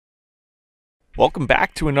Welcome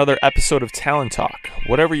back to another episode of Talon Talk.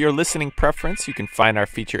 Whatever your listening preference, you can find our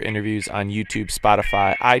feature interviews on YouTube,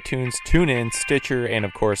 Spotify, iTunes, TuneIn, Stitcher, and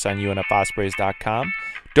of course on UNFOspreys.com.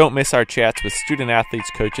 Don't miss our chats with student athletes,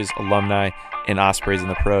 coaches, alumni, and Ospreys in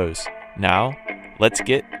the pros. Now, let's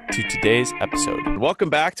get to today's episode. Welcome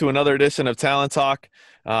back to another edition of Talon Talk.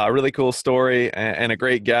 A really cool story and a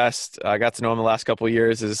great guest. I got to know him the last couple of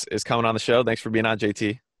years is coming on the show. Thanks for being on,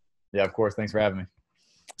 JT. Yeah, of course. Thanks for having me.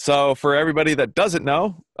 So for everybody that doesn't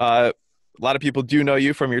know, a lot of people do know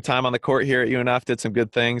you from your time on the court here at UNF, did some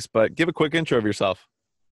good things, but give a quick intro of yourself.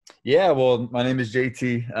 Yeah, well, my name is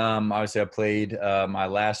JT. Obviously, I played my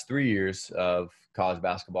last 3 years of college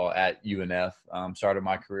basketball at UNF. Started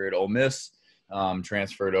my career at Ole Miss,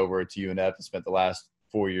 transferred over to UNF and spent the last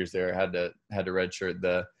 4 years there. Had to redshirt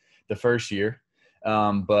the first year.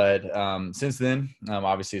 But since then,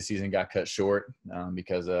 obviously the season got cut short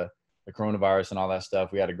because of the coronavirus and all that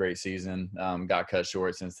stuff. We had a great season, got cut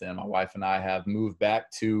short since then. My wife and I have moved back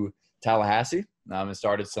to Tallahassee and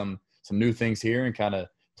started some new things here and kind of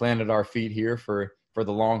planted our feet here for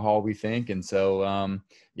the long haul, we think. And so,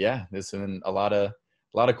 yeah, there's been a lot of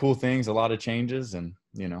cool things, a lot of changes, and,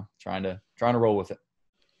 you know, trying to roll with it.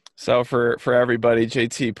 So for everybody,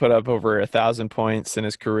 JT put up over 1,000 points in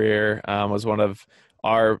his career, was one of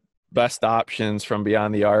our best options from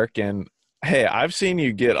beyond the arc. And hey, I've seen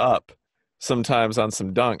you get up sometimes on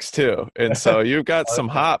some dunks too. And so you've got some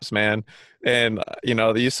hops, man. And, you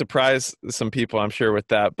know, you surprise some people, I'm sure, with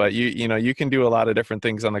that. But, you know, you can do a lot of different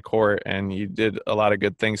things on the court, and you did a lot of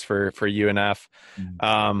good things for UNF.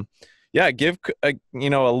 Mm-hmm. Yeah, give, a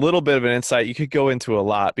little bit of an insight. You could go into a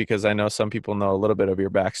lot because I know some people know a little bit of your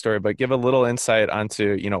backstory, but give a little insight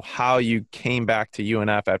onto, you know, how you came back to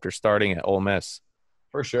UNF after starting at Ole Miss.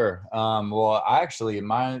 For sure. Well, I actually,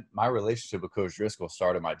 my relationship with Coach Driscoll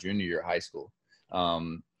started my junior year of high school.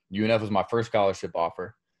 UNF was my first scholarship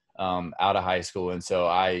offer out of high school. And so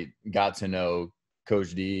I got to know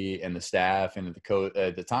Coach D and the staff, and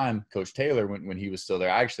at the time, Coach Taylor, when he was still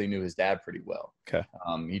there. I actually knew his dad pretty well. Okay.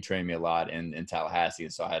 He trained me a lot in Tallahassee,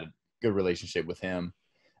 and so I had a good relationship with him.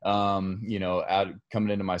 Coming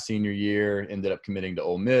into my senior year, ended up committing to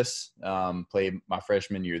Ole Miss, played my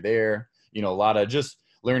freshman year there. You know, a lot of just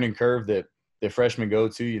learning curve that freshmen go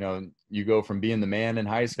to. You know, you go from being the man in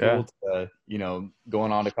high school to,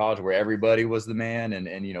 going on to college where everybody was the man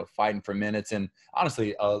and you know, fighting for minutes. And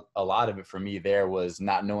honestly, a lot of it for me there was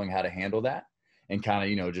not knowing how to handle that and kind of,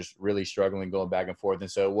 you know, just really struggling going back and forth. And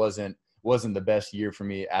so it wasn't the best year for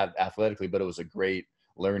me athletically, but it was a great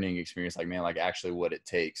learning experience. Like, man, like actually what it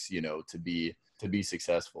takes, you know, to be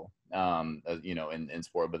successful, in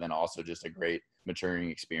sport, but then also just a great maturing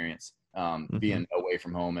experience. Being away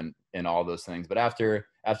from home and all those things. But after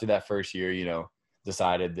that first year, you know,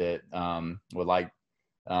 decided that would like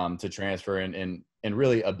to transfer, and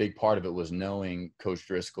really a big part of it was knowing Coach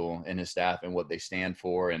Driscoll and his staff and what they stand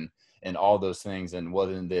for and all those things. And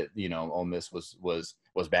wasn't that, you know, Ole Miss was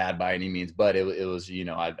bad by any means, but it was, you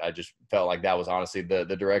know, I just felt like that was honestly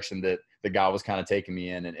the direction that the guy was kind of taking me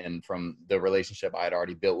in, and from the relationship I had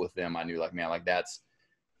already built with them, I knew like, man, like that's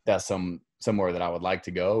somewhere that I would like to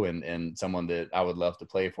go and someone that I would love to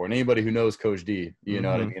play for. And anybody who knows Coach D, you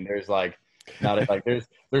know what I mean? There's like, not like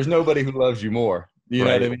there's nobody who loves you more, you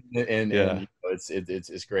know what I mean? And, yeah. And you know,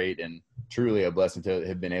 it's great and truly a blessing to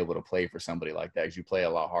have been able to play for somebody like that. 'Cause you play a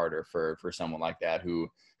lot harder for someone like that who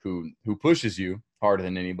pushes you harder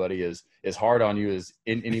than anybody is hard on you as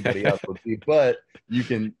anybody else would be. But you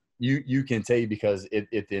can take, because at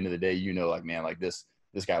the end of the day, you know, like, man, like this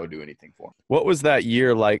guy would do anything for him. What was that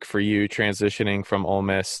year like for you, transitioning from Ole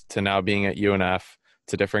Miss to now being at UNF,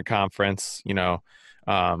 to different conference, you know,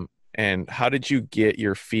 and how did you get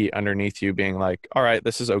your feet underneath you being like, all right,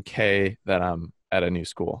 this is okay that I'm at a new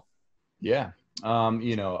school? Yeah.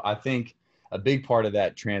 I think a big part of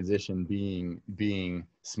that transition being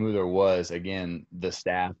smoother was, again, the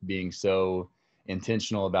staff being so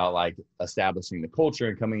intentional about like establishing the culture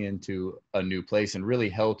and coming into a new place, and really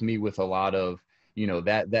helped me with a lot of, you know,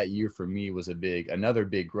 that year for me was another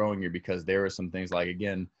big growing year, because there were some things like,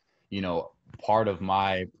 again, you know, part of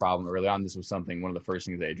my problem early on, this was something, one of the first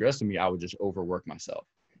things they addressed to me, I would just overwork myself.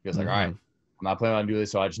 It was like, all right, I'm not planning on doing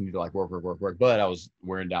this, so I just need to like work. But I was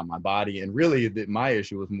wearing down my body. And really my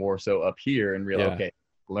issue was more so up here, and really, okay,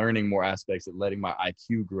 learning more aspects and letting my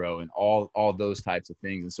IQ grow and all those types of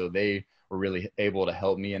things. And so they were really able to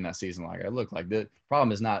help me in that season. Like, I look like the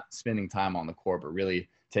problem is not spending time on the court, but really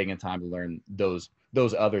taking time to learn those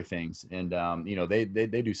other things. And,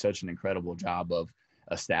 they do such an incredible job of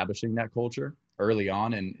establishing that culture early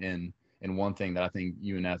on. And one thing that I think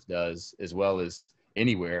UNF does as well as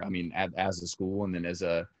anywhere, I mean, as a school, and then as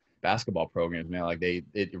a basketball programs, man, like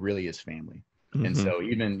it really is family. And Mm-hmm. so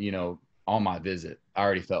even, you know, on my visit, I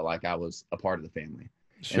already felt like I was a part of the family.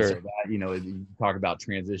 And so Sure. that, you know, you talk about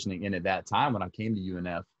transitioning in at that time when I came to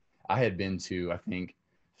UNF, I had been to, I think,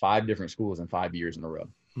 5 different schools in 5 years in a row.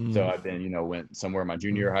 So Mm-hmm. I've been, you know, went somewhere my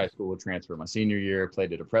junior year of high school, transferred my senior year,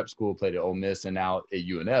 played at a prep school, played at Ole Miss, and now at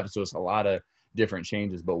UNF. So it's a lot of different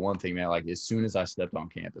changes. But one thing, man, like as soon as I stepped on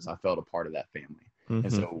campus, I felt a part of that family. And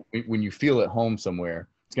Mm-hmm. so when you feel at home somewhere,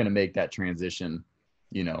 it's going to make that transition,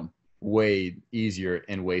 you know, way easier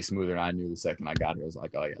and way smoother. And I knew the second I got here, I was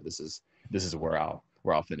like, oh yeah, this is where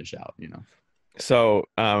I'll finish out, you know. So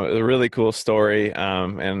a really cool story,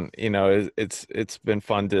 and you know it's been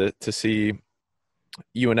fun to see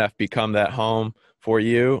UNF become that home for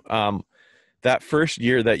you. That first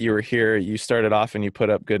year that you were here, you started off and you put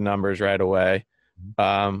up good numbers right away.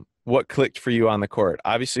 What clicked for you on the court?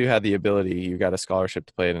 Obviously, you had the ability. You got a scholarship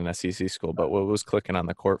to play at an SEC school, but what was clicking on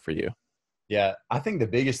the court for you? Yeah, I think the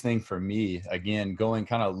biggest thing for me, again, going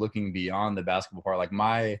kind of looking beyond the basketball part, like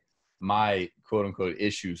my quote unquote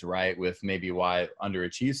issues, right, with maybe why I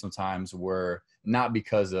underachieved sometimes were not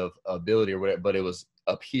because of ability or whatever, but it was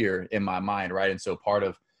up here in my mind, right? And so part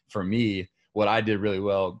of, for me, what I did really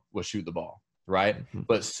well was shoot the ball, right? Mm-hmm.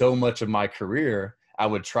 But so much of my career, I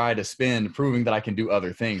would try to spend proving that I can do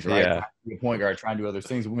other things, right? Yeah. The point guard, trying to do other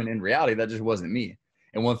things, when in reality, that just wasn't me.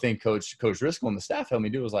 And one thing Coach Driscoll and the staff helped me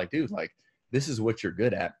do was like, dude, like, this is what you're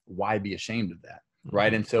good at. Why be ashamed of that? Right.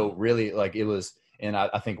 Mm-hmm. And so really like it was, and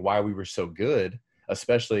I think why we were so good,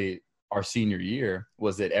 especially our senior year,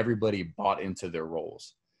 was that everybody bought into their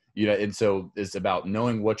roles, you know? And so it's about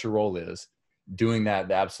knowing what your role is, doing that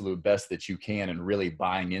the absolute best that you can and really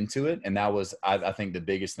buying into it. And that was, I think the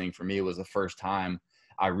biggest thing for me was the first time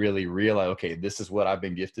I really realized, okay, this is what I've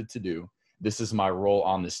been gifted to do. This is my role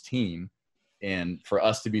on this team. And for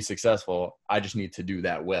us to be successful, I just need to do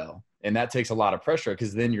that well. And that takes a lot of pressure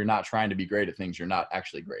because then you're not trying to be great at things you're not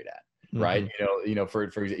actually great at, right? Mm-hmm.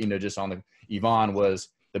 For you know, just on the Yvonne was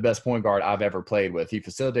the best point guard I've ever played with. He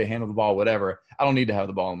facilitated, handled the ball, whatever. I don't need to have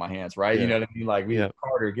the ball in my hands, right? Yeah. You know what I mean? Like Yeah.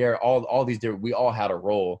 Carter, Garrett, all these different. We all had a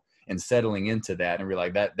role, and settling into that, and we're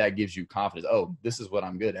like that gives you confidence. Oh, this is what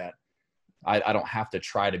I'm good at. I don't have to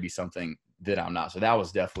try to be something that I'm not. So that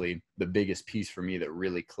was definitely the biggest piece for me that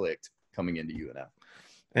really clicked coming into UNF.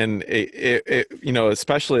 And it you know,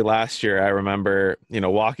 especially last year, I remember, you know,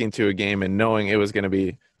 walking to a game and knowing it was going to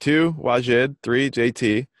be 2 Wajid, 3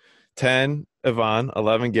 JT, 10 Yvonne,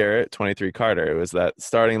 11 Garrett, 23 Carter. It was that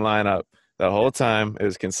starting lineup the whole time. It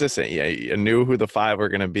was consistent. Yeah, you knew who the 5 were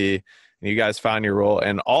going to be. And you guys found your role,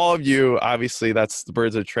 and all of you, obviously, that's the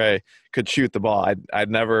birds of Trey, could shoot the ball. I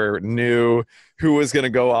never knew who was going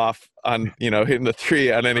to go off on, you know, hitting the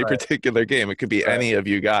 3 on any Right. particular game. It could be any of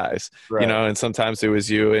you guys, Right. you know, and sometimes it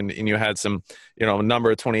was you, and you had some, you know,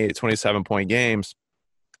 number of 28, 27 point games.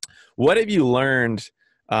 What have you learned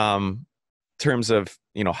in terms of,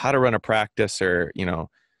 you know, how to run a practice or, you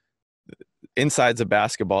know, insides of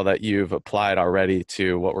basketball that you've applied already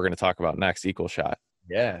to what we're going to talk about next, Equal Shot?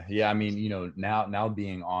 Yeah. I mean, you know, now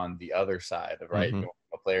being on the other side of right, Mm-hmm.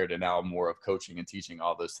 a player to now more of coaching and teaching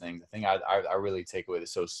all those things. The thing I really take away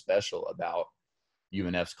that's so special about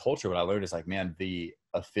UNF's culture, what I learned is like, man, the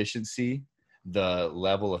efficiency, the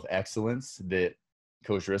level of excellence that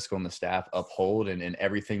Coach Driscoll and the staff uphold and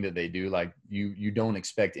everything that they do, like you don't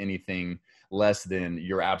expect anything less than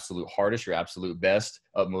your absolute hardest, your absolute best,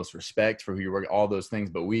 utmost respect for who you work, all those things.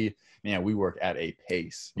 But we work at a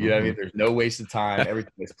pace. You know what I mean? There's no wasted time.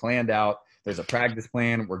 Everything is planned out. There's a practice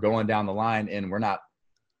plan. We're going down the line and we're not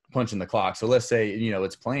punching the clock. So let's say, you know,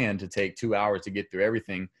 it's planned to take 2 hours to get through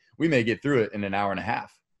everything. We may get through it in an hour and a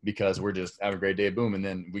half because we're just having a great day, boom, and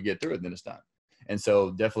then we get through it, then it's done. And so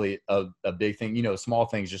definitely a big thing, you know, small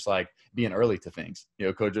things, just like being early to things. You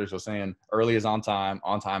know, Coach Dirks was saying early is on time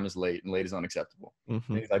is late, and late is unacceptable.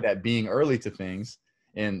 Mm-hmm. Things like that, being early to things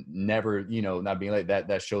and never, you know, not being late,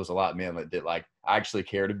 that shows a lot, man, that like I actually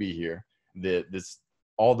care to be here. That this,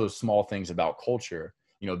 all those small things about culture,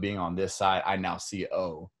 you know, being on this side, I now see,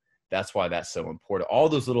 oh, that's why that's so important. All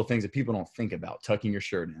those little things that people don't think about, tucking your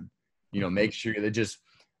shirt in, you know, make sure that just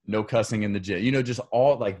no cussing in the gym, you know, just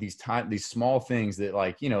all like these small things that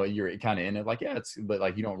like, you know, you're kind of in it like, yeah, it's, but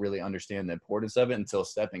like, you don't really understand the importance of it until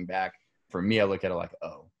stepping back. For me, I look at it like,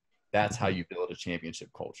 oh, that's how you build a championship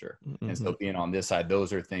culture. Mm-hmm. And so being on this side,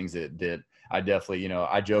 those are things that I definitely, you know,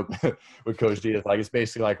 I joke with Coach D. It's like, it's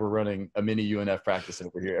basically like we're running a mini UNF practice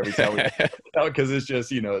over here every time we because it's just,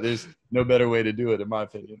 there's no better way to do it, in my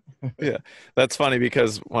opinion. Yeah, that's funny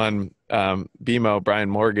because when BMO Brian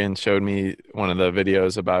Morgan showed me one of the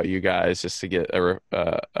videos about you guys just to get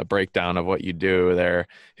a breakdown of what you do there,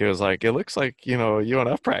 he was like, "It looks like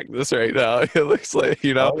UNF practice right now. It looks like Oh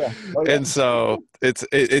yeah. Oh yeah. And so it's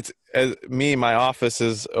me. My office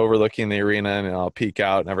is overlooking the arena, and I'll peek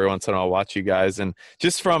out, and every once in a while I'll watch you guys, and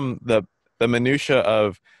just from the minutia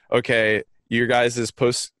of okay, your guys'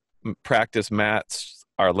 post practice mats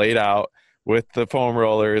are laid out with the foam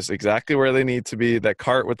rollers exactly where they need to be. That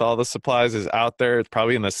cart with all the supplies is out there. It's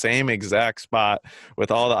probably in the same exact spot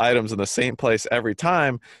with all the items in the same place every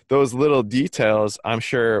time. Those little details, I'm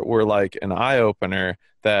sure, were like an eye opener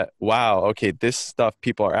that, wow, okay, this stuff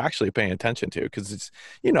people are actually paying attention to. Because it's,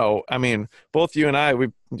 I mean, both you and I,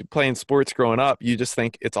 we've playing sports growing up. You just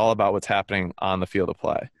think it's all about what's happening on the field of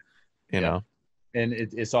play, you know? And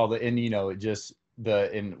it's all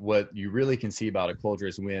and what you really can see about a culture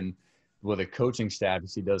is when a coaching staff,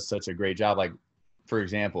 he does such a great job. Like, for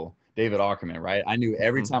example, David Ackerman, right? I knew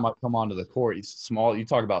every time I come onto the court, it's small. You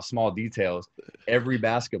talk about small details. Every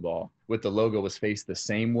basketball with the logo was faced the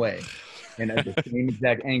same way and at the same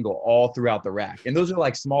exact angle all throughout the rack. And those are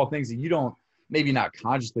like small things that you don't maybe not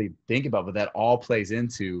consciously think about, but that all plays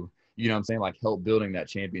into, what I'm saying, like help building that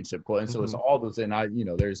championship quote. And so it's all those, and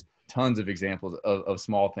there's tons of examples of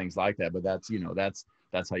small things like that, but that's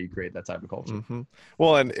how you create that type of culture.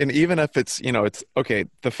 Well, and even if it's, it's okay,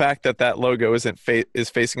 the fact that logo is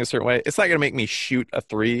facing a certain way, it's not going to make me shoot a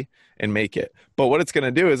three and make it. But what it's going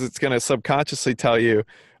to do is it's going to subconsciously tell you,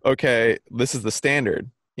 okay, this is the standard,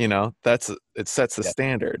 it sets the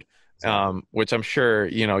standard, which I'm sure,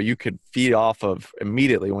 you could feed off of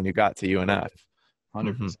immediately when you got to UNF.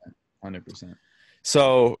 100%. 100%.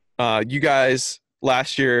 So you guys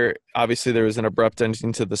last year, obviously there was an abrupt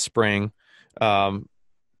ending to the spring.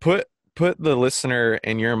 Put the listener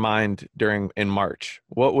in your mind in March.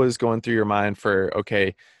 What was going through your mind for,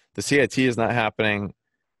 okay, the CIT is not happening.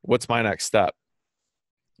 What's my next step?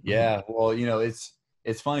 Yeah, well,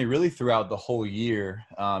 it's funny, really throughout the whole year,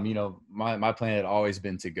 my plan had always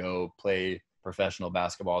been to go play professional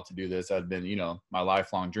basketball, to do this. I'd been, my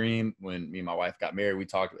lifelong dream. When me and my wife got married, we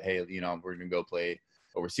talked, hey, we're going to go play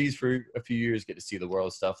overseas for a few years, get to see the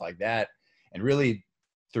world, stuff like that. And really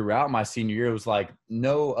throughout my senior year, it was like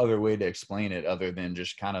no other way to explain it other than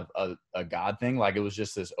just kind of a God thing. Like, it was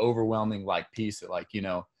just this overwhelming like piece that like,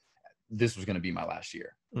 this was going to be my last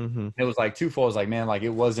year. It was like twofold. It was like, man, like it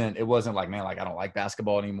wasn't like, man, like I don't like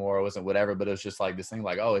basketball anymore. It wasn't whatever, but it was just like this thing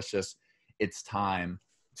like, oh, it's time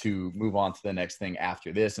to move on to the next thing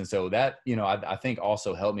after this. And so that, I think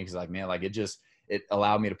also helped me because like, man, like it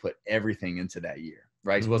allowed me to put everything into that year.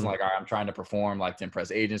 Right. So it wasn't like, all right, I'm trying to perform like to impress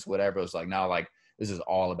agents, whatever. It was like, no, like this is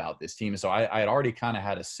all about this team. And so I had already kind of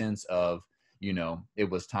had a sense of, it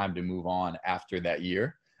was time to move on after that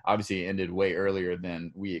year. Obviously it ended way earlier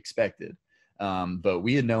than we expected. But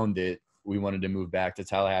we had known that we wanted to move back to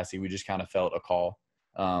Tallahassee. We just kind of felt a call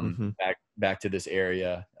back to this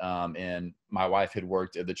area. And my wife had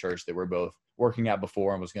worked at the church that we're both working at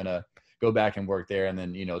before and was going to go back and work there. And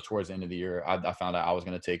then, towards the end of the year, I found out I was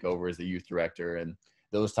going to take over as the youth director and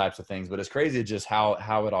those types of things. But it's crazy just how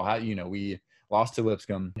it all had, we lost to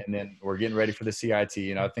Lipscomb and then we're getting ready for the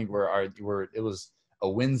CIT. I think it was a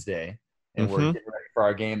Wednesday and we're getting ready for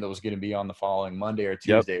our game that was going to be on the following Monday or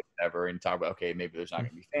Tuesday, whatever, and talk about, okay, maybe there's not going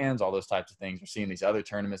to be fans, all those types of things. We're seeing these other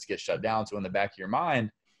tournaments get shut down. So in the back of your mind,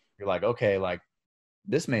 you're like, okay, like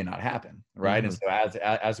this may not happen. Right. And so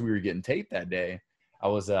as we were getting taped that day, I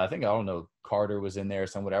was, I don't know, Carter was in there,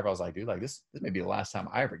 some whatever. I was like, dude, like this may be the last time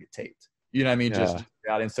I ever get taped. You know what I mean? Just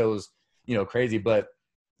out. And so it was, crazy, but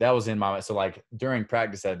that was in my mind. So like during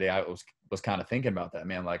practice that day, I was kind of thinking about that,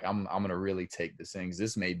 man. Like I'm going to really take this thing.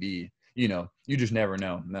 This may be, you just never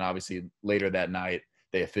know. And then obviously later that night,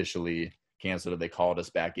 they officially canceled it. They called us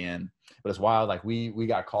back in, but it's wild. Like we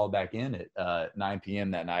got called back in at 9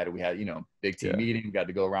 p.m. that night. We had, big team meeting. We got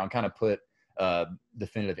to go around, kind of put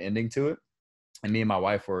definitive ending to it. And me and my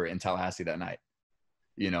wife were in Tallahassee that night.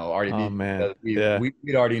 Already. Oh man,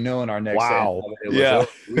 we'd already known our next. Wow.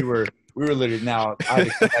 We were literally, now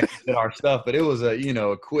I did our stuff, but it was a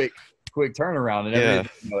quick turnaround and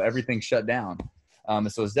everything, everything shut down.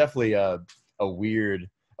 So it's definitely a weird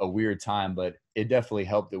time, but it definitely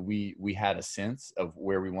helped that we had a sense of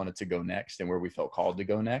where we wanted to go next and where we felt called to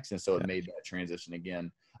go next. And so it made that transition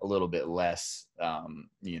again a little bit less,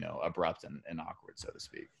 abrupt and awkward, so to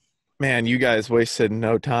speak. Man, you guys wasted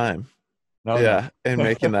no time. In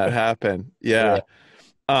making that happen. So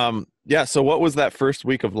what was that first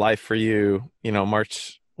week of life for you,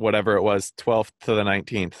 March, whatever it was, 12th to the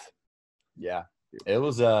 19th? Yeah, it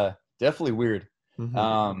was definitely weird.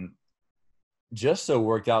 Just so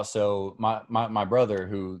worked out. So my brother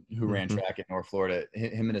who ran track in North Florida,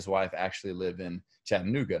 him and his wife actually live in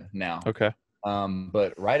Chattanooga now. Okay.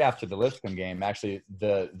 But right after the Lipscomb game, actually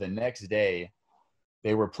the next day,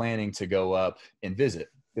 they were planning to go up and visit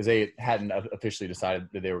because they hadn't officially decided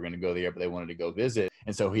that they were going to go there, but they wanted to go visit.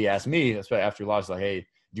 And so he asked me, especially after we lost, like, hey,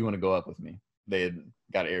 do you want to go up with me? They had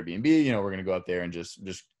got an Airbnb, we're going to go up there and just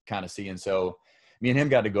kind of see. And so me and him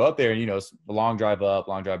got to go up there, and, it's a long drive up,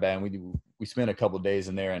 long drive back. And we spent a couple of days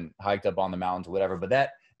in there and hiked up on the mountains, whatever. But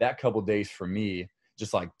that couple of days for me,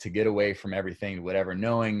 just like to get away from everything, whatever,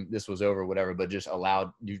 knowing this was over, whatever, but just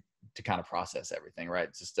allowed you to kind of process everything,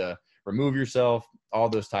 right? Just to remove yourself, all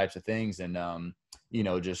those types of things. And,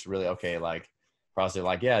 just really, okay, like process,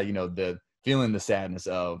 like, yeah, the feeling the sadness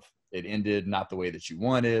of it ended not the way that you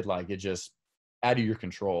wanted, like it just out of your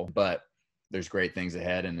control, but there's great things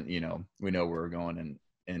ahead. And, we know where we're going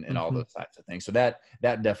and all those types of things. So that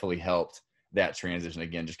definitely helped that transition,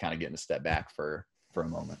 again, just kind of getting a step back for a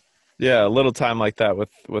moment. Yeah, a little time like that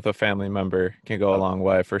with a family member can go a long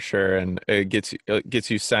way for sure, and it gets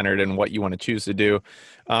you centered in what you want to choose to do.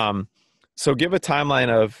 So give a timeline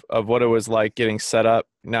of what it was like getting set up.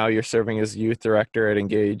 Now you're serving as youth director at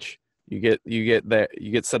Engage. You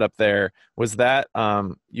get set up there. Was that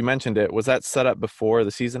you mentioned it? Was that set up before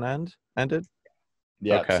the season ended?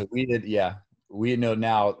 Yeah. Okay. So we did. Yeah, we know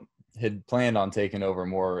now had planned on taking over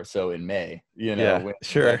more so in May. Yeah,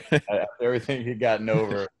 sure. Everything had gotten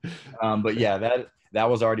over. But yeah, that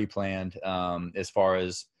was already planned as far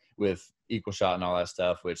as with Equal Shot and all that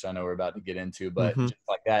stuff, which I know we're about to get into. But just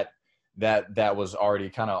like that was already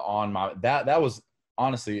kind of on my that was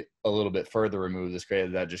honestly a little bit further removed. This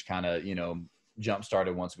created that just kind of jump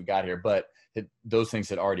started once we got here, but those things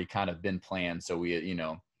had already kind of been planned. So we had,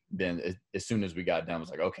 been as soon as we got done, it was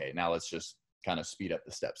like, okay, now let's just kind of speed up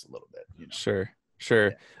the steps a little bit. Sure.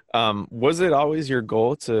 Yeah. Was it always your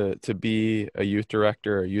goal to be a youth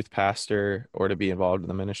director, a youth pastor, or to be involved in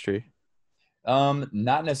the ministry?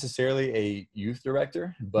 Not necessarily a youth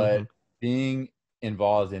director, but being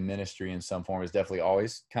involved in ministry in some form has definitely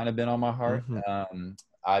always kind of been on my heart.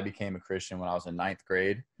 I became a Christian when I was in 9th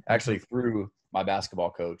grade, actually through my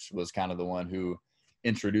basketball coach was kind of the one who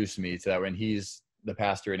introduced me to that. And he's the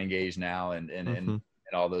pastor at Engage now and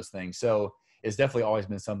all those things. So it's definitely always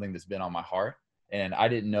been something that's been on my heart. And I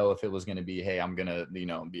didn't know if it was going to be, hey, I'm going to,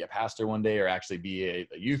 be a pastor one day or actually be a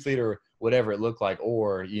youth leader, whatever it looked like,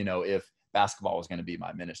 or, if basketball was going to be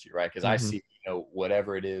my ministry, right? Because I see,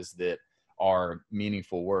 whatever it is that our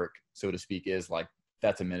meaningful work, so to speak, is like,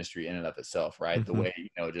 that's a ministry in and of itself, right? The way,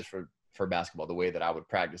 just for basketball, the way that I would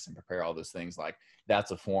practice and prepare all those things, like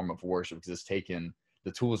that's a form of worship because it's taking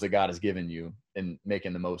the tools that God has given you and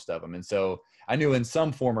making the most of them. And so I knew in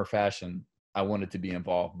some form or fashion I wanted to be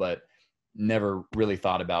involved, but never really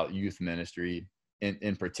thought about youth ministry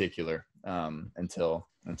in particular until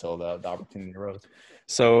the opportunity arose.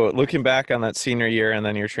 So looking back on that senior year and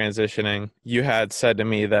then you're transitioning, you had said to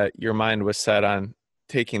me that your mind was set on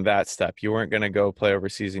taking that step. You weren't going to go play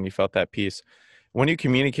overseas and you felt that peace. When you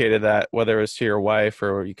communicated that, whether it was to your wife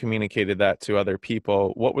or you communicated that to other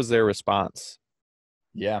people, what was their response?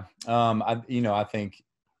 Yeah. I think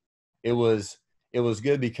it was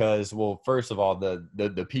good because, well, first of all,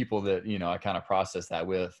 the people that, I kind of processed that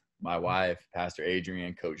with, my wife, Pastor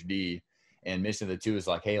Adrian, Coach D, and Mission of the Two is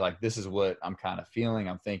like, hey, like, this is what I'm kind of feeling.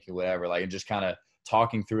 I'm thinking whatever, like, and just kind of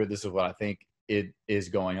talking through it. This is what I think it is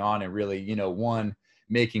going on. And really, one,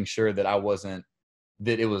 making sure that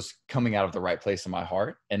that it was coming out of the right place in my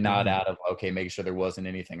heart and not out of, okay, making sure there wasn't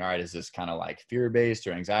anything. All right, is this kind of like fear-based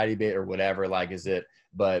or anxiety-based or whatever? Like, is it,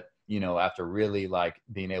 but after really like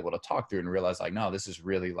being able to talk through it and realize like, no, this is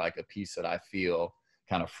really like a piece that I feel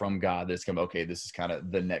kind of from God that's come, okay, this is kind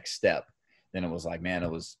of the next step. Then it was like, man,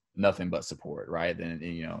 it was nothing but support. Right. Then,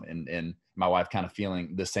 and my wife kind of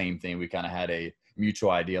feeling the same thing. We kind of had a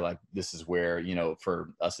mutual idea, like this is where,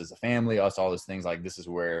 for us as a family, us, all those things, like this is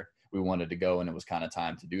where we wanted to go. And it was kind of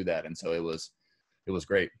time to do that. And so it was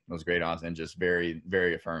great. It was great, honestly, and just very,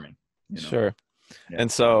 very affirming. Sure. Yeah.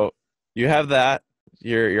 And so you have that,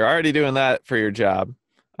 you're already doing that for your job.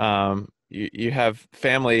 You have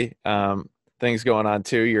family things going on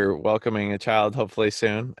too. You're welcoming a child hopefully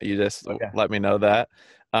soon. You just let me know that.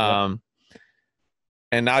 And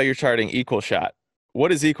now you're charting Equal Shot.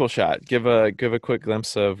 What is Equal Shot? Give a quick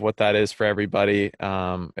glimpse of what that is for everybody.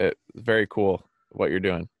 Very cool what you're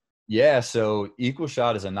doing. Yeah. So Equal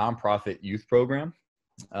Shot is a nonprofit youth program.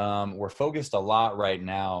 We're focused a lot right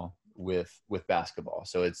now with basketball.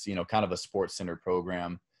 So it's, kind of a sports center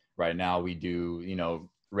program. Right now we do,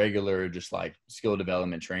 regular, just like skill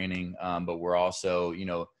development training. But we're also,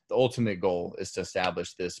 the ultimate goal is to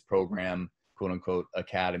establish this program, quote unquote,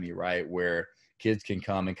 academy, right? Where kids can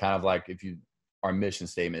come and kind of like, our mission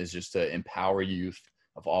statement is just to empower youth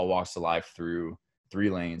of all walks of life through 3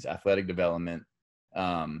 lanes: athletic development,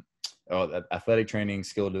 athletic training,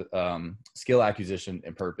 skill acquisition,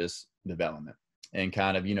 and purpose development. And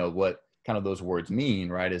kind of, what kind of those words mean,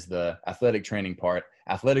 right, is the athletic training part.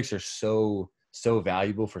 Athletics are so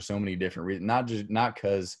valuable for so many different reasons, not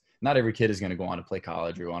because not every kid is going to go on to play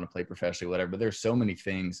college or want to play professionally, whatever, but there's so many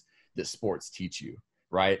things that sports teach you,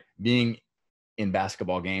 right? Being in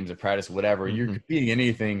basketball games or practice, whatever, you're competing in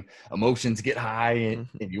anything, emotions get high and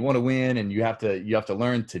you want to win, and you have to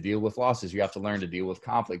learn to deal with losses. You have to learn to deal with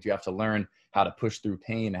conflict. You have to learn how to push through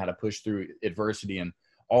pain, how to push through adversity, and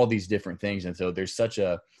all these different things. And so there's such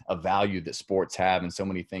a value that sports have, and so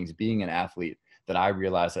many things being an athlete that I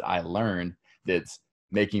realized that I learned that's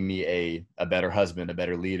making me a better husband, a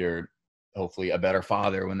better leader, hopefully a better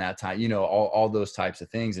father when that time, all those types of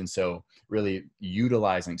things. And so really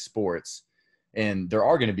utilizing sports, and there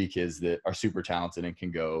are going to be kids that are super talented and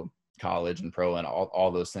can go college and pro and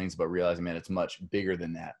all those things, but realizing, man, it's much bigger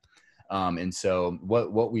than that. And so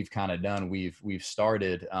what we've kind of done, we've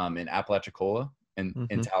started in Apalachicola and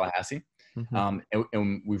in Tallahassee.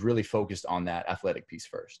 And we've really focused on that athletic piece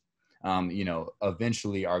first.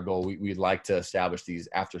 Eventually our goal, we'd like to establish these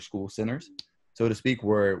after school centers, so to speak,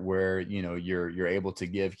 where you're able to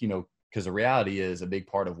give, because the reality is a big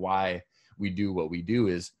part of why we do what we do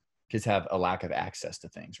is kids have a lack of access to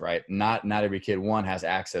things, right? Not every kid, has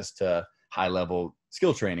access to high level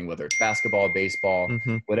skill training, whether it's basketball, baseball,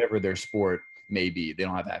 whatever their sport may be. They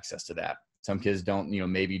don't have access to that. Some kids don't,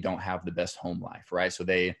 maybe don't have the best home life, right? So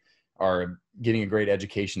they are getting a great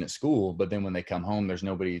education at school, but then when they come home, there's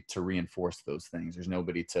nobody to reinforce those things. There's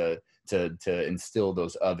nobody to instill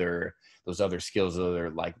those other skills, other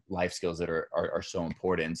like life skills that are so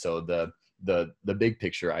important. And so the big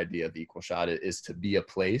picture idea of Equal Shot is to be a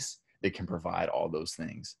place that can provide all those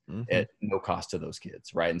things at no cost to those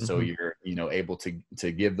kids, right? And so you're able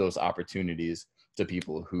to give those opportunities to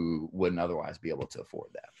people who wouldn't otherwise be able to afford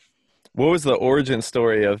that. What was the origin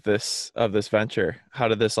story of this venture? How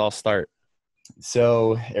did this all start?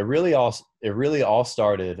 So it really all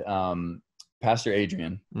started. Pastor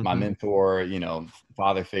Adrian, my mentor,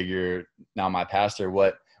 father figure, now my pastor.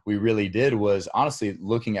 What we really did was honestly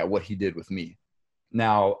looking at what he did with me.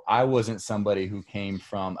 Now, I wasn't somebody who came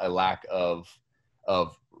from a lack of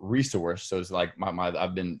resource. So it's like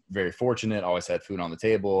I've been very fortunate, always had food on the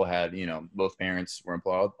table, had, both parents were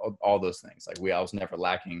employed, all those things. Like I was never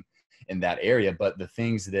lacking in that area. But the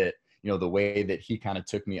things that, the way that he kind of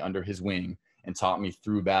took me under his wing and taught me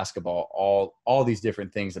through basketball, all these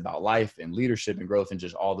different things about life and leadership and growth and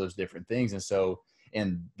just all those different things. And so,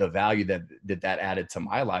 and the value that added to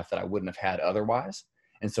my life that I wouldn't have had otherwise.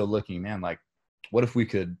 And so looking, man, like, what if we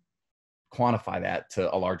could quantify that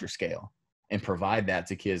to a larger scale and provide that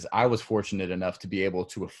to kids? I was fortunate enough to be able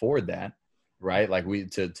to afford that, right? Like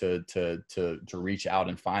to reach out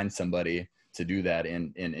and find somebody to do that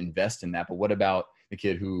and invest in that. But what about the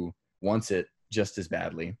kid who wants it just as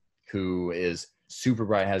badly, who is super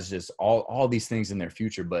bright, has just all these things in their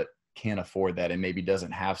future, but can't afford that and maybe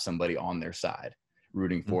doesn't have somebody on their side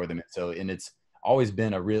rooting for them? And it's always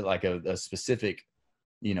been a real, like a specific,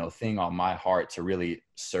 thing on my heart to really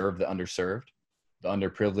serve the underserved, the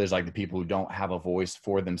underprivileged, like the people who don't have a voice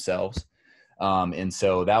for themselves. And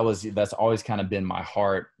so that's always kind of been my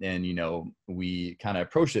heart. And, we kind of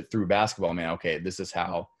approached it through basketball, man. Okay, this is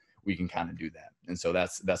how we can kind of do that. And so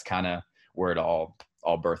that's kind of where it all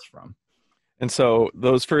birthed from. And so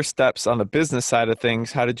those first steps on the business side of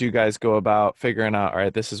things, how did you guys go about figuring out, all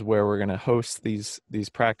right, this is where we're going to host these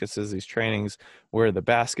practices, these trainings, where are the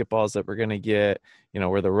basketballs that we're going to get,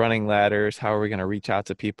 where the running ladders, how are we going to reach out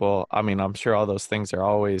to people? I mean, I'm sure all those things are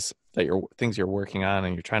always things you're working on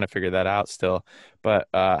and you're trying to figure that out still. But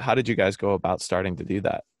how did you guys go about starting to do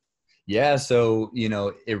that? Yeah. So,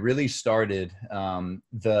 it really started,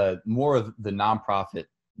 the more of the nonprofit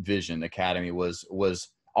vision academy was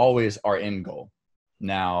always our end goal.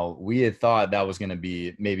 Now, we had thought that was going to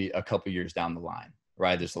be maybe a couple years down the line,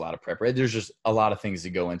 right? There's a lot of preparation. There's just a lot of things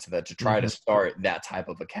that go into that to try to start that type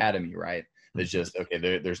of academy, right? There's just, okay,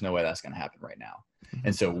 there's no way that's going to happen right now.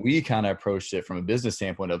 And so we kind of approached it from a business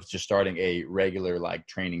standpoint of just starting a regular like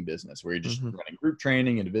training business where you're just running group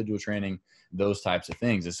training, individual training, those types of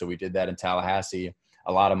things. And so we did that in Tallahassee.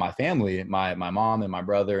 A lot of my family, my mom and my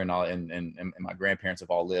brother and my grandparents have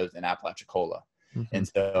all lived in Apalachicola. And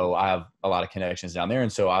so I have a lot of connections down there.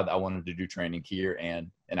 And so I wanted to do training here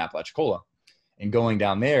and in Apalachicola. And going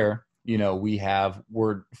down there,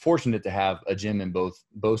 we're fortunate to have a gym in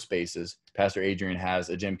both spaces. Pastor Adrian has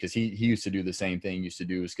a gym because he used to do the same thing, used to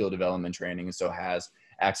do skill development training, and so has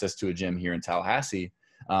access to a gym here in Tallahassee.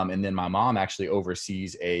 And then my mom actually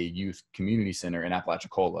oversees a youth community center in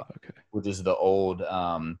Apalachicola, which is the old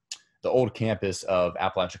campus of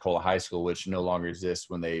Apalachicola High School, which no longer exists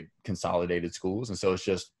when they consolidated schools. And so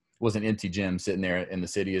was an empty gym sitting there, and the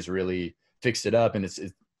city has really fixed it up, and it's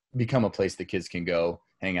become a place that kids can go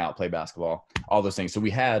hang out, play basketball, all those things. So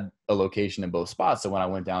we had a location in both spots. So when I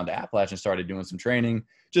went down to Appalachian and started doing some training,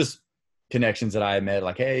 just connections that I had met,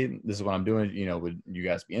 like, hey, this is what I'm doing, would you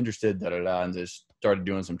guys be interested? And just started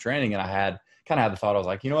doing some training. And I had the thought, I was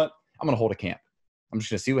like, you know what, I'm going to hold a camp. I'm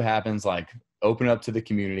just going to see what happens, like open up to the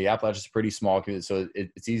community. Appalachia's pretty small, so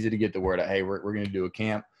it's easy to get the word out. Hey, we're going to do a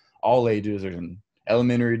camp, all ages. There's an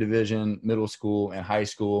elementary division, middle school, and high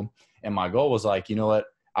school. And my goal was like, you know what,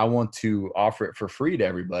 I want to offer it for free to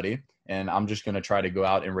everybody. And I'm just going to try to go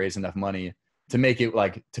out and raise enough money to make it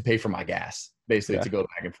like to pay for my gas, basically, to go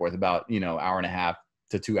back and forth about, hour and a half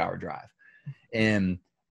to 2 hour drive. And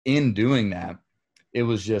in doing that, it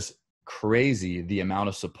was just crazy the amount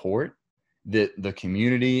of support that the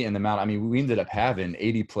community and the amount, we ended up having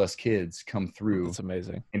 80 plus kids come through. That's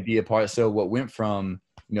amazing. And be a part. So what went from,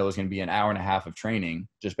 it was going to be an hour and a half of training,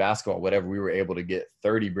 just basketball, whatever, we were able to get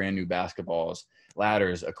 30 brand new basketballs,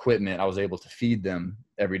 ladders, equipment. I was able to feed them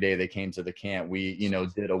every day they came to the camp. We,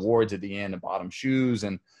 did awards at the end and bought them shoes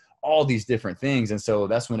and all these different things. And so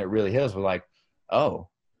that's when it really hit us. We're like, oh,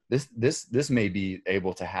 this may be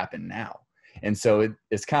able to happen now. And so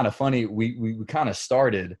it's kind of funny. We kind of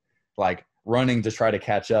started like running to try to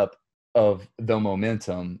catch up of the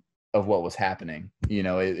momentum of what was happening,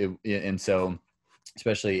 and so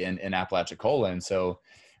especially in Apalachicola. And so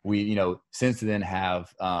we, since then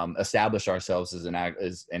have established ourselves as a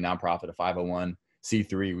nonprofit, a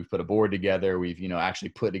 501c3. We've put a board together. We've, actually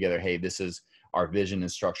put together, hey, this is our vision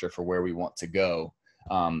and structure for where we want to go,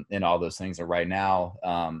 and all those things. And right now,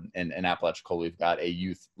 in Apalachicola, we've got a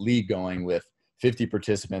youth league going with 50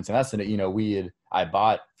 participants. And that's, I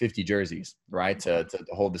bought 50 jerseys, right, to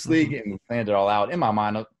hold this league, and we planned it all out. In my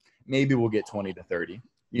mind, maybe we'll get 20 to 30.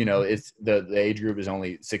 It's the age group is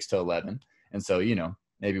only 6 to 11. And so,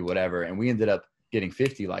 maybe whatever. And we ended up getting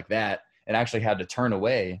 50 like that, and actually had to turn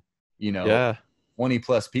away, 20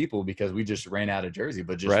 plus people because we just ran out of jersey,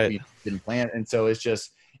 but we didn't plan. And so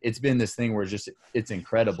it's been this thing where it's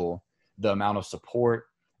incredible, the amount of support,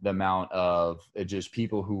 the amount of just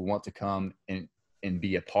people who want to come and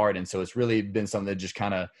be a part. And so it's really been something that just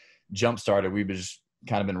kind of jump started. We've just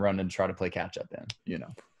kind of been running to try to play catch up in,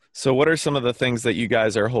 So what are some of the things that you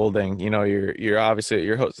guys are holding? You're obviously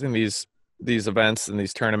hosting these events and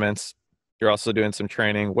these tournaments. You're also doing some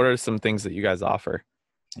training. What are some things that you guys offer?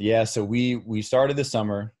 Yeah. So we started this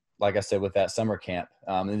summer, like I said, with that summer camp.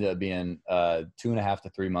 Ended up being a 2.5 to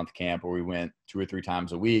 3 month camp where we went 2 or 3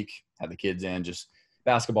 times a week, had the kids in, just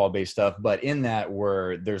basketball based stuff. But in that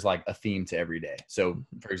there's like a theme to every day. So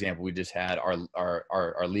for example, we just had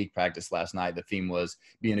our league practice last night. The theme was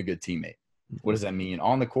being a good teammate. What does that mean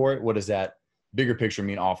on the court? What does that bigger picture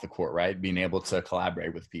mean off the court, right? Being able to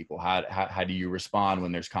collaborate with people. How do you respond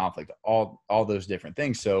when there's conflict? All those different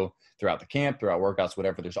things. So throughout the camp, throughout workouts,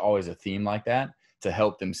 whatever, there's always a theme like that to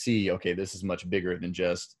help them see, okay, this is much bigger than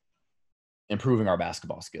just improving our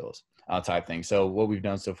basketball skills type thing. So what we've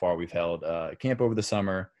done so far, we've held a camp over the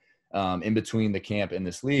summer. In between the camp and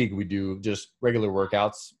this league, we do just regular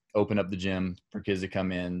workouts, open up the gym for kids to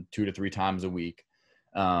come in 2 to 3 times a week.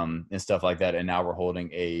 And stuff like that. And now we're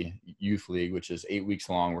holding a youth league, which is 8 weeks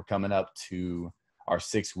long. We're coming up to our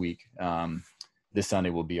 6th week. This Sunday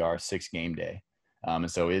will be our 6th game day.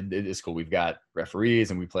 And so it is cool. We've got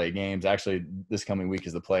referees and we play games. Actually, this coming week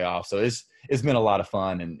is the playoff. So it's been a lot of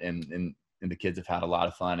fun, and the kids have had a lot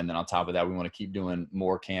of fun. And then on top of that, we want to keep doing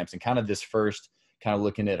more camps, and kind of this first, kind of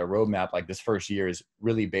looking at a roadmap, like this first year is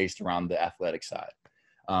really based around the athletic side.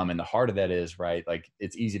 And the heart of that is, right, like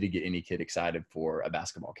it's easy to get any kid excited for a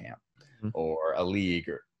basketball camp or a league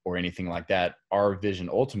or anything like that. Our vision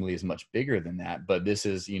ultimately is much bigger than that. But this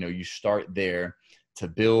is, you start there to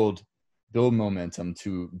build momentum,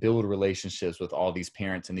 to build relationships with all these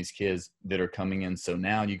parents and these kids that are coming in. So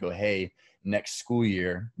now you go, hey, next school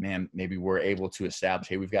year, man, maybe we're able to establish,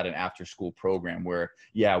 hey, we've got an after school program where,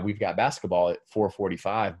 yeah, we've got basketball at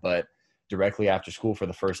 4:45, but directly after school for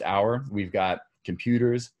the first hour, we've got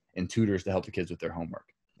computers and tutors to help the kids with their homework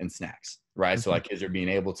and snacks, right? So like kids are being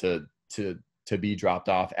able to be dropped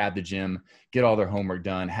off at the gym, get all their homework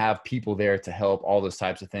done, have people there to help, all those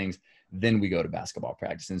types of things. Then we go to basketball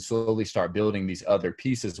practice and slowly start building these other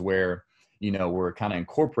pieces where, we're kind of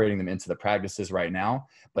incorporating them into the practices right now,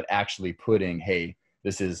 but actually putting, hey,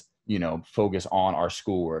 this is, focus on our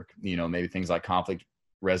schoolwork, maybe things like conflict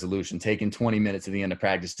resolution, taking 20 minutes at the end of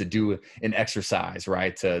practice to do an exercise,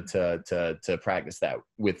 right? To practice that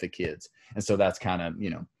with the kids. And so that's kind of,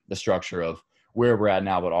 the structure of where we're at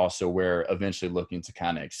now, but also where eventually looking to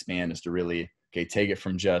kind of expand is to really, take it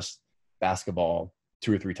from just basketball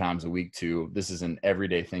 2 or 3 times a week to this is an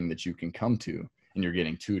everyday thing that you can come to, and you're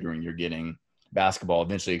getting tutoring, you're getting basketball,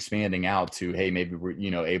 eventually expanding out to, hey, maybe we're,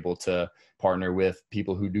 able to partner with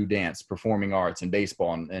people who do dance, performing arts, and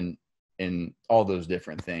baseball, and all those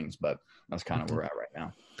different things. But that's kind of where we're at right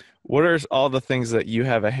now. What are all the things that you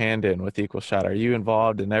have a hand in with Equal Shot? Are you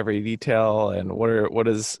involved in every detail? And what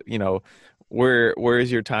is, where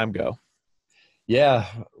is your time go? Yeah,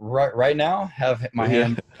 right now have my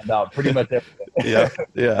hand about pretty much everything. Yeah.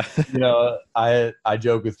 I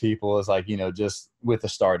joke with people, it's like, just with a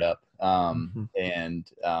startup, and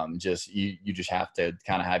just you just have to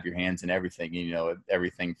kind of have your hands in everything.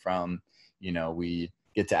 Everything from, we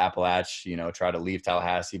get to Appalach, try to leave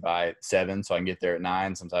Tallahassee by 7 so I can get there at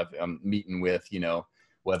 9. Sometimes I'm meeting with,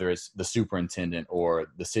 whether it's the superintendent or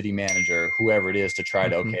the city manager, whoever it is, to try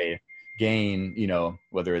to, gain,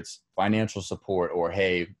 whether it's financial support or,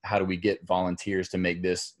 hey, how do we get volunteers to make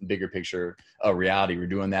this bigger picture a reality? We're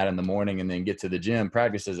doing that in the morning and then get to the gym,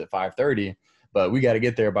 practices at 5:30, but we got to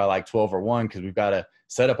get there by like 12 or 1 because we've got to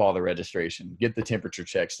set up all the registration, get the temperature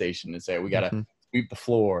check station, and say we got to sweep the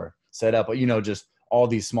floor, set up, just all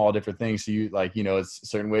these small different things. So you it's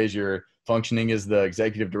certain ways you're functioning as the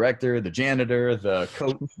executive director, the janitor, the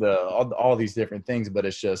coach, all these different things, but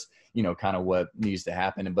it's just, kind of what needs to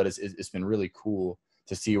happen. But it's been really cool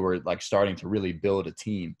to see we're like starting to really build a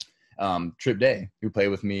team. Trip Day, who played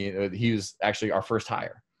with me, he was actually our first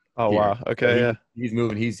hire. Oh, here. Wow. Okay. So he's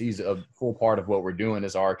moving. He's a full part of what we're doing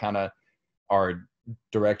is our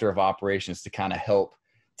director of operations to kind of help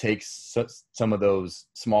take some of those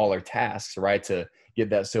smaller tasks, right, to get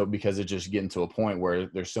that. So because it's just getting to a point where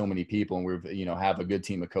there's so many people, and we've have a good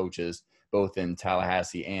team of coaches both in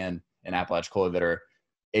Tallahassee and in Apalachicola that are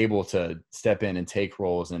able to step in and take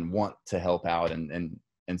roles and want to help out and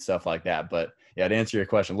stuff like that. But yeah, to answer your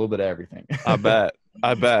question, a little bit of everything. I bet.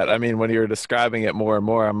 I mean, when you were describing it more and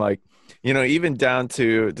more, I'm like, even down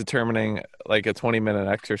to determining like a 20-minute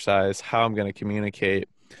exercise, how I'm going to communicate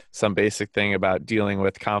some basic thing about dealing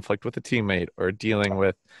with conflict with a teammate or dealing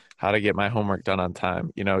with how to get my homework done on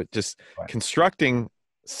time, just constructing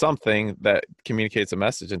something that communicates a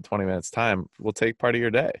message in 20 minutes time will take part of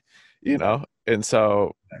your day, and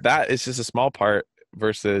so that is just a small part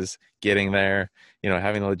versus getting there,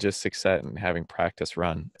 having the logistics set and having practice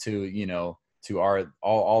run. To our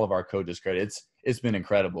all of our coaches' credit, it's been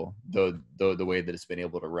incredible the way that it's been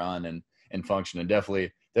able to run and function, and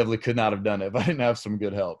definitely could not have done it if I didn't have some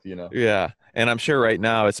good help, Yeah. And I'm sure right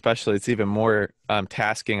now, especially, it's even more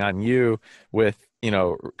tasking on you with,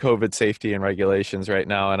 COVID safety and regulations right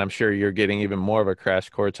now. And I'm sure you're getting even more of a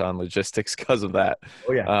crash course on logistics because of that.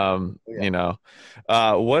 Oh, yeah.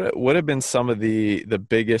 What have been some of the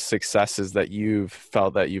biggest successes that you've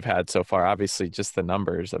felt that you've had so far? Obviously, just the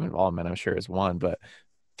numbers of involvement, I'm sure, is one, but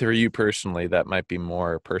for you personally, that might be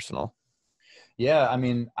more personal. Yeah, I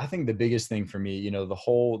mean, I think the biggest thing for me, the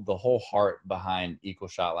whole heart behind Equal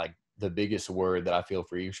Shot, like the biggest word that I feel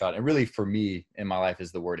for Equal Shot, and really for me in my life,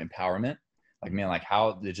 is the word empowerment. Like, man, like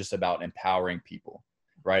how it's just about empowering people,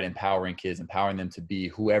 right? Empowering kids, empowering them to be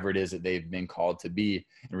whoever it is that they've been called to be,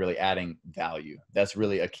 and really adding value. That's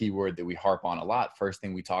really a key word that we harp on a lot. First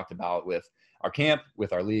thing we talked about with our camp,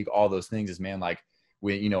 with our league, all those things is, man, like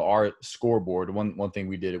our scoreboard. One thing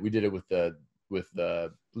we did it with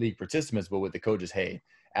the league participants, but with the coaches, hey,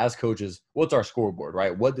 as coaches, what's our scoreboard,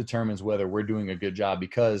 right? What determines whether we're doing a good job?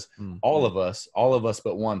 Because all of us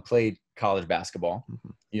but one played college basketball.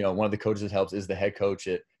 One of the coaches that helps is the head coach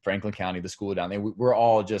at Franklin County, the school down there. We're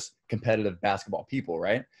all just competitive basketball people,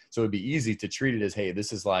 right? So it'd be easy to treat it as, hey,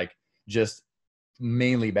 this is like just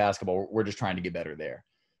mainly basketball. We're just trying to get better there.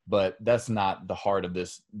 But that's not the heart of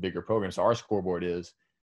this bigger program. So our scoreboard is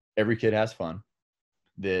every kid has fun,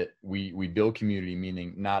 that we build community,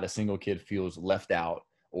 meaning not a single kid feels left out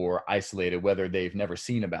or isolated, whether they've never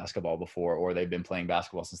seen a basketball before or they've been playing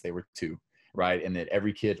basketball since they were 2, right? And that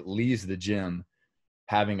every kid leaves the gym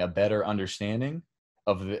having a better understanding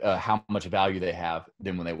of how much value they have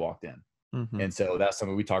than when they walked in. And so that's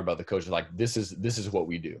something we talk about. The coaches, like, this is what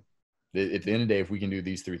we do. At the end of the day, if we can do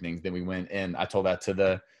these 3 things, then we win. And I told that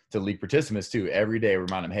to league participants too. Every day,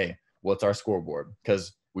 remind them, hey, what's our scoreboard?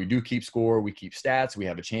 Because we do keep score, we keep stats, we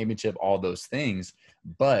have a championship, all those things.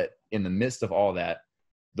 But in the midst of all that,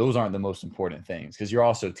 those aren't the most important things, because you're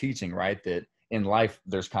also teaching, right, that in life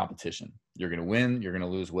there's competition. You're going to win, you're going to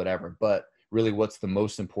lose, whatever. But really, what's the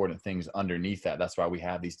most important things underneath that? That's why we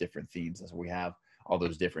have these different themes. That's why we have all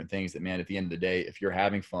those different things that, man, at the end of the day, if you're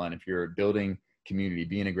having fun, if you're building community,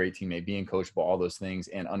 being a great teammate, being coachable, all those things,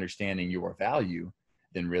 and understanding your value,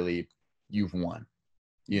 then really you've won,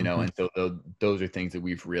 you know? And so those are things that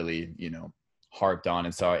we've really, you know, harped on.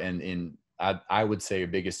 And so, and I would say a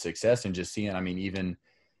biggest success in just seeing, I mean, even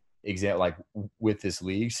like with this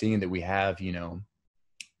league, seeing that we have, you know,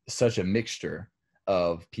 such a mixture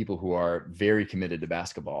of people who are very committed to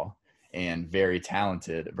basketball and very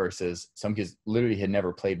talented versus some kids literally had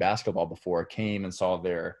never played basketball before, came and saw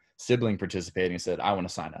their sibling participating and said, I want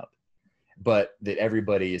to sign up. But that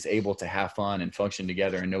everybody is able to have fun and function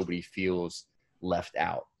together and nobody feels left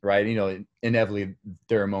out, right? You know, inevitably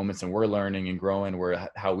there are moments and we're learning and growing where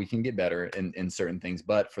how we can get better in certain things.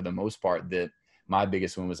 But for the most part, that my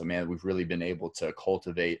biggest one was, man, we've really been able to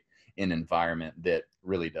cultivate an environment that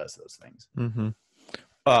really does those things.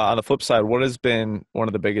 On the flip side, what has been one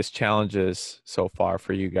of the biggest challenges so far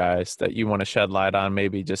for you guys that you want to shed light on,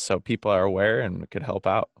 maybe just so people are aware and could help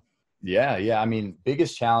out? Yeah. I mean,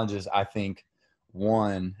 biggest challenges, I think,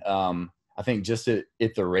 one, I think just at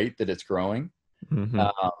the rate that it's growing,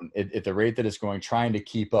 at the rate that it's growing, trying to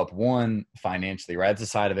keep up, one, financially, right? That's the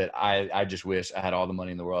side of it. I just wish I had all the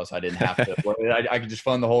money in the world so I didn't have to. I could just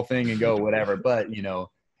fund the whole thing and go whatever. But, you know,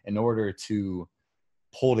 in order to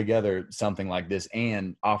pull together something like this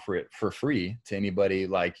and offer it for free to anybody,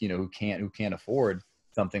 like, you know, who can't afford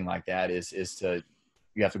something like that, is to,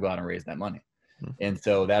 you have to go out and raise that money. And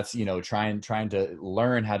so that's, you know, trying to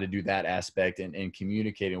learn how to do that aspect and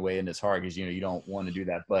communicate in a way. And it's hard because, you know, you don't want to do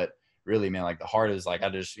that, but really, man, like the heart is like, I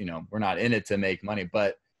just, you know, we're not in it to make money,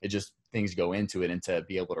 but it just, things go into it. And to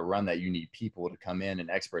be able to run that, you need people to come in and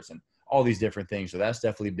experts and all these different things. So that's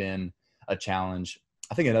definitely been a challenge.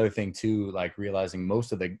 I think another thing too, like realizing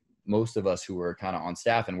most of us who are kind of on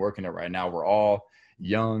staff and working it right now, we're all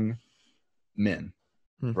young men,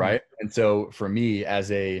 right? And so for me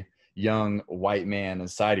as a young white man in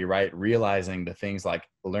society, right, realizing the things like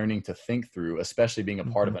learning to think through, especially being a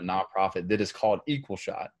part of a nonprofit that is called Equal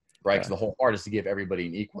Shot, right? Because the whole part is to give everybody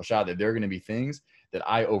an equal shot, that there are going to be things that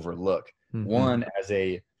I overlook. One, as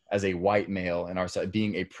a white male in our side,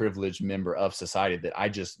 being a privileged member of society, that I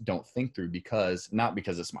just don't think through, because not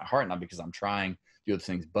because it's my heart, not because I'm trying to do those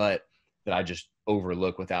things, but that I just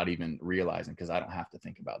overlook without even realizing, because I don't have to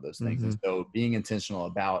think about those things. And so being intentional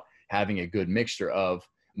about having a good mixture of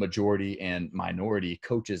majority and minority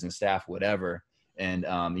coaches and staff, whatever. And,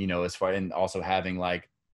 you know, as far, and also having like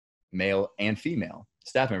male and female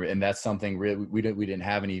staff member. And that's something really, we didn't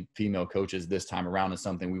have any female coaches this time around, is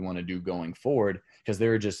something we want to do going forward, because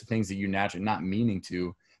there are just things that you naturally, not meaning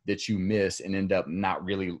to, that you miss and end up not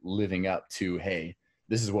really living up to, hey,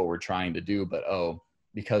 this is what we're trying to do. But,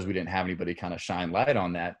 because we didn't have anybody kind of shine light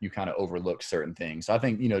on that, you kind of overlook certain things. So I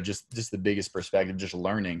think, you know, just the biggest perspective, just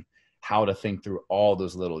learning how to think through all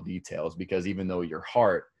those little details, because even though your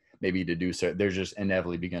heart maybe to do so, there's just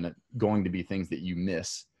inevitably going to be things that you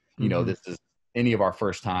miss. You know, this is any of our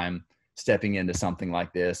first time stepping into something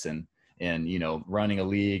like this, and, you know, running a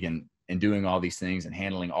league and doing all these things and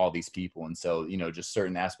handling all these people. And so, you know, just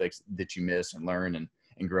certain aspects that you miss and learn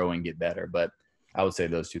and grow and get better. But I would say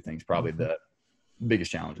those two things, probably the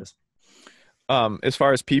biggest challenges. As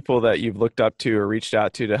far as people that you've looked up to or reached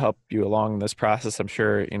out to help you along this process, I'm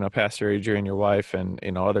sure, you know, Pastor Adrian, your wife, and,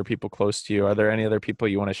 you know, other people close to you, are there any other people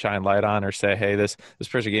you want to shine light on or say, hey, this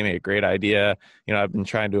person gave me a great idea, you know, I've been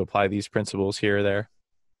trying to apply these principles here or there?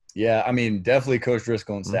 Yeah. I mean, definitely Coach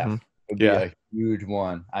Driscoll and staff would be a huge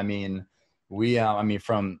one. I mean,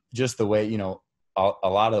 from just the way, you know, a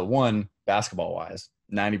lot of basketball wise,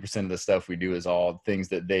 90% of the stuff we do is all things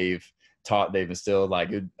that they've taught, they've instilled,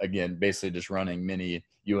 like, again, basically just running mini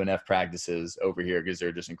UNF practices over here because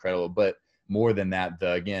they're just incredible. But more than that,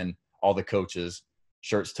 again, all the coaches,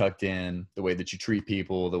 shirts tucked in, the way that you treat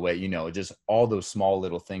people, the way, you know, just all those small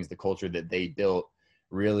little things, the culture that they built,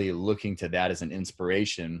 really looking to that as an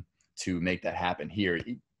inspiration to make that happen here.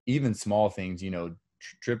 Even small things, you know,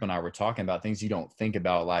 Tripp and I were talking about things you don't think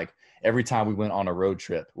about, like every time we went on a road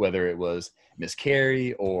trip, whether it was Miss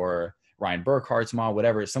Carey or Ryan Burkhart's mom,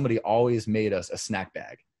 whatever, somebody always made us a snack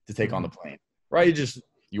bag to take on the plane, right?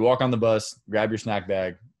 You walk on the bus, grab your snack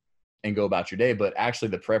bag and go about your day. But actually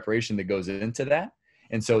the preparation that goes into that.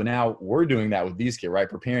 And so now we're doing that with these kids, right?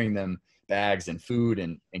 Preparing them bags and food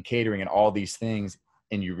and catering and all these things.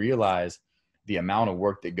 And you realize the amount of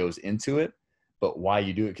work that goes into it, but why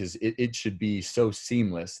you do it, because it should be so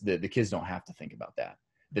seamless that the kids don't have to think about that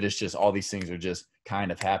it's just all these things are just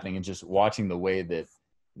kind of happening, and just watching the way that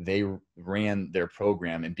they ran their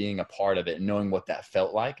program and being a part of it and knowing what that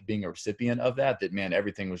felt like, being a recipient of that, man,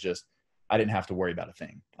 everything was just, I didn't have to worry about a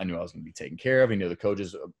thing. I knew I was going to be taken care of. I knew the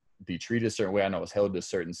coaches be treated a certain way. I know I was held to a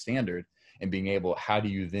certain standard, and being able, how do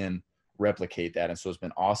you then replicate that? And so it's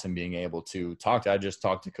been awesome being able to I just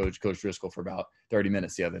talked to Coach Driscoll for about 30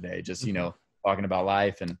 minutes the other day, just, talking about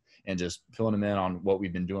life and just filling them in on what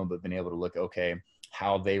we've been doing, but been able to look, okay,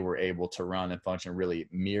 how they were able to run and function, really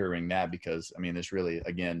mirroring that, because there's really,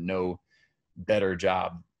 again, no better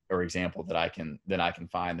job or example that I can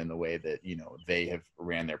find in the way that, they have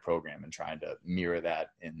ran their program and trying to mirror that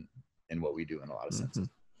in what we do in a lot of senses.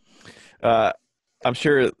 I'm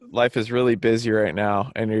sure life is really busy right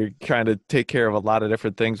now and you're trying to take care of a lot of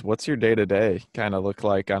different things. What's your day-to-day kind of look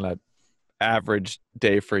like on an average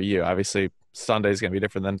day for you? Obviously Sunday is going to be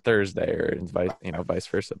different than Thursday, or vice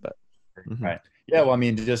versa. But right. Yeah. Well,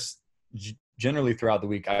 just generally throughout the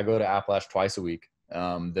week, I go to Appalachia twice a week.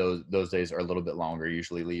 Those days are a little bit longer.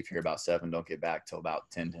 Usually leave here about 7, don't get back till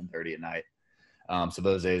about 10:30 at night. So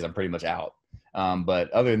those days I'm pretty much out.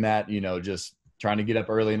 But other than that, just trying to get up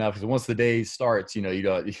early enough, because once the day starts,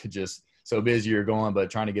 you're just so busy you're going, but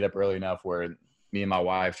trying to get up early enough where me and my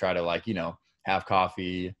wife try to have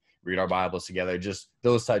coffee, read our Bibles together, just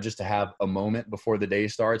those types, just to have a moment before the day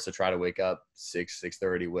starts, to try to wake up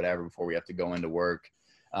 6:30, whatever, before we have to go into work.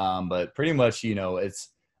 But pretty much, it's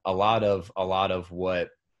a lot of what,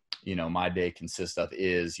 my day consists of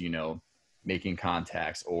is, making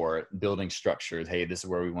contacts or building structures. Hey, this is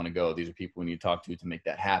where we want to go. These are people we need to talk to make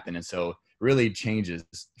that happen. And so really changes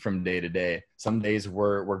from day to day. Some days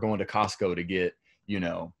we're going to Costco to get,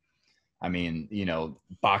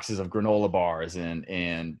 boxes of granola bars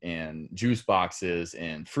and juice boxes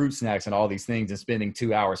and fruit snacks and all these things, and spending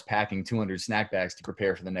 2 hours packing 200 snack bags to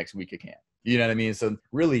prepare for the next week of camp. You know what I mean? So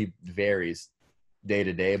really varies day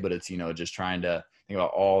to day, but it's, just trying to think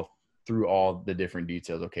about through all the different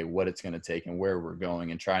details, okay, what it's going to take and where we're going,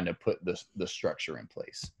 and trying to put the structure in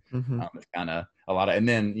place. It's kind of a lot of, and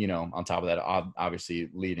then, on top of that, obviously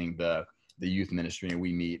leading the youth ministry, and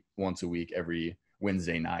we meet once a week every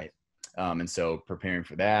Wednesday night. And so preparing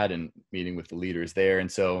for that and meeting with the leaders there.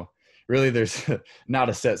 And so really there's not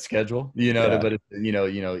a set schedule, but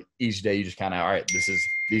it's, each day you just kind of, all right,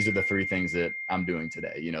 these are the 3 things that I'm doing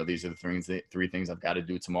today. These are the 3 things I've got to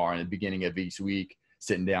do tomorrow. And at the beginning of each week,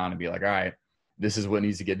 sitting down and be like, all right, this is what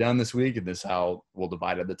needs to get done this week, and this is how we'll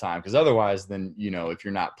divide it at the time. Because otherwise, then, if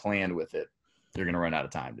you're not planned with it, you're going to run out of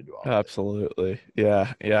time to do all of it. Absolutely.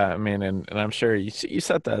 Yeah. And I'm sure you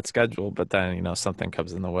set that schedule, but then, something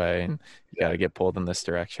comes in the way and you got to get pulled in this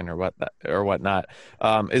direction or whatnot.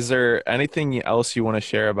 Is there anything else you want to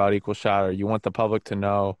share about Equal Shot, or you want the public to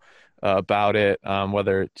know about it,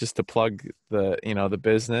 whether just to plug the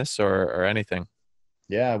business or anything?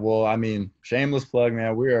 Yeah, well, shameless plug,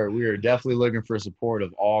 man. We are definitely looking for support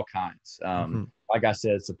of all kinds. Like I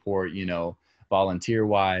said, support, volunteer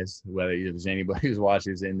wise, whether there's anybody who's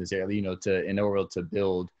watching who's in this area, in order to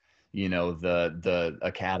build, the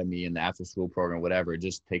academy and the after school program, whatever, it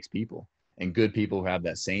just takes people, and good people who have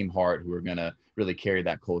that same heart, who are going to really carry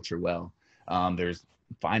that culture well. There's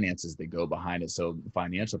finances that go behind it. So the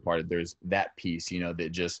financial part, there's that piece, that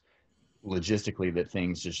just logistically, that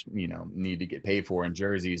things just, need to get paid for, and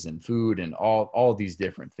jerseys and food and all these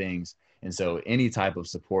different things. And so any type of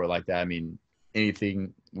support like that,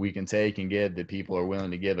 anything we can take and give that people are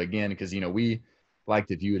willing to give, again, because, we like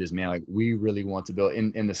to view it as, man, like we really want to build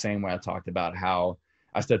in the same way I talked about how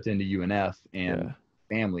I stepped into UNF and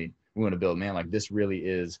family. We want to build, man, like this really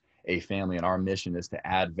is a family, and our mission is to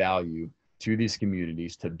add value to these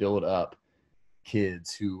communities, to build up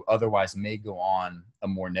kids who otherwise may go on a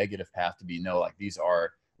more negative path, to be these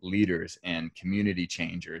are leaders and community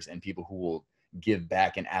changers and people who will give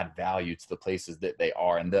back and add value to the places that they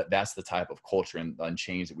are. And that's the type of culture and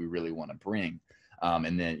change that we really want to bring.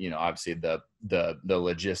 And then, obviously the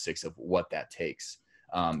logistics of what that takes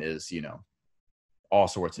is, all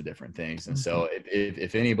sorts of different things. And so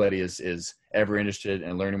if anybody is ever interested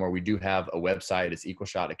in learning more, we do have a website. It's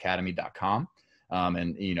equalshotacademy.com.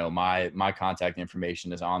 And, my contact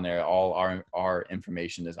information is on there. All our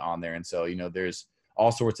information is on there. And so, there's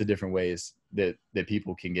all sorts of different ways that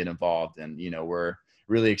people can get involved. And, we're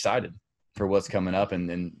really excited for what's coming up and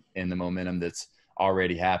the momentum that's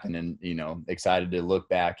already happened. And, excited to look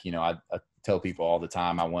back. I tell people all the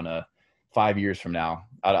time, I want to 5 years from now,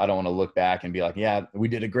 I don't want to look back and be like, yeah, we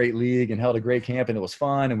did a great league and held a great camp and it was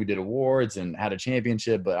fun and we did awards and had a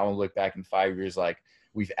championship. But I want to look back in 5 years like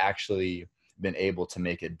we've actually been able to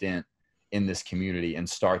make a dent in this community and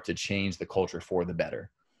start to change the culture for the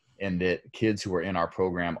better. And that kids who are in our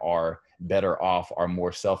program are better off, are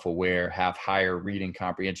more self-aware, have higher reading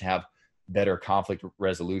comprehension, have better conflict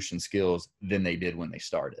resolution skills than they did when they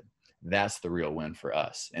started. That's the real win for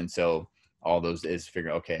us. And so all those is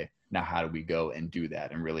figuring, okay, now how do we go and do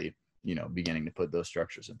that, and really, beginning to put those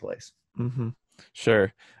structures in place. Mm-hmm.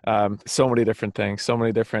 Sure. So many different things, so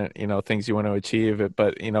many different, things you want to achieve.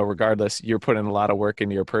 But, regardless, you're putting a lot of work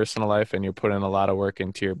into your personal life, and you're putting a lot of work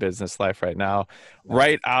into your business life right now,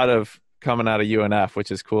 coming out of UNF,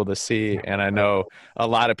 which is cool to see. And I know a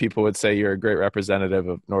lot of people would say you're a great representative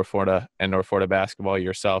of North Florida and North Florida basketball,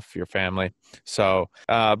 yourself, your family. So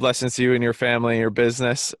blessings to you and your family, your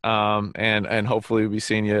business. And hopefully we'll be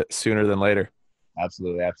seeing you sooner than later.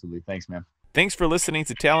 Absolutely. Absolutely. Thanks, man. Thanks for listening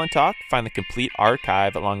to Talon Talk. Find the complete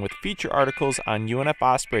archive along with feature articles on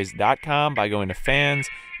UNFospreys.com by going to Fans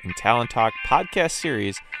and Talon Talk podcast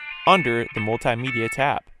series under the Multimedia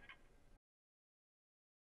tab.